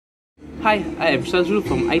Hi, I am Shazrul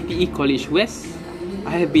from ITE College West.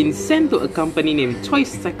 I have been sent to a company named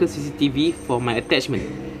Choicecycle Cctv for my attachment.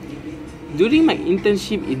 During my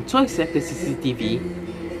internship in Choicecycle Cctv,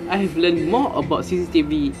 I have learned more about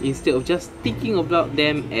CCTV instead of just thinking about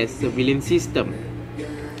them as surveillance system.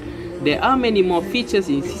 There are many more features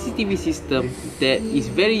in CCTV system that is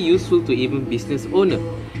very useful to even business owner,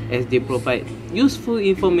 as they provide useful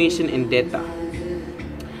information and data.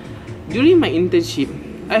 During my internship,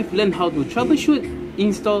 I've learned how to troubleshoot,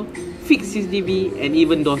 install, fix CCTV and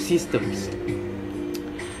even door systems.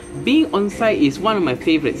 Being on site is one of my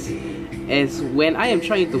favorites, as when I am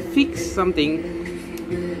trying to fix something,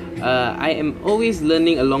 I am always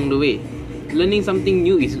learning along the way. Learning something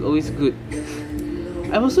new is always good.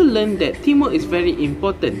 I've also learned that teamwork is very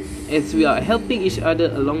important, as we are helping each other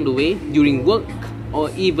along the way during work or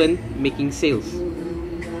even making sales.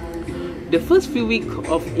 The first few weeks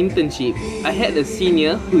of internship, I had a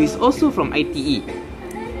senior who is also from ITE.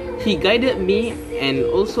 He guided me and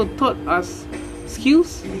also taught us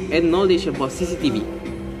skills and knowledge about CCTV.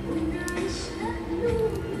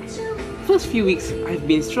 First few weeks, I've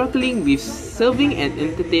been struggling with serving and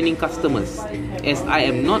entertaining customers, as I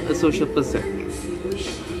am not a social person.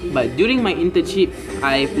 But during my internship,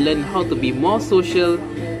 I've learned how to be more social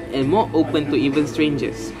and more open to even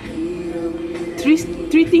strangers.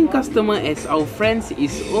 Treating customers as our friends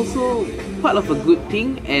is also part of a good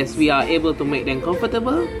thing, as we are able to make them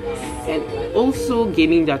comfortable and also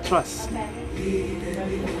gaining their trust.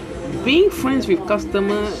 Being friends with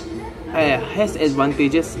customers has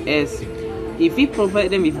advantages, as if we provide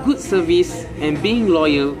them with good service and being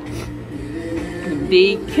loyal,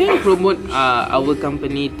 they can promote our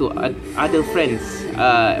company to other friends,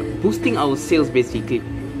 boosting our sales basically.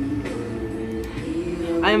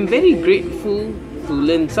 I am very grateful to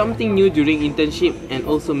learn something new during internship and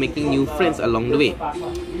also making new friends along the way.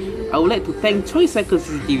 I would like to thank Choicecycle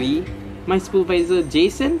Cctv, my supervisor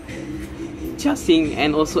Jason, Chasing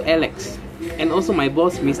and also Alex, and also my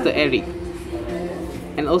boss Mr. Eric,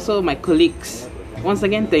 and also my colleagues. Once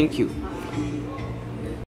again, thank you.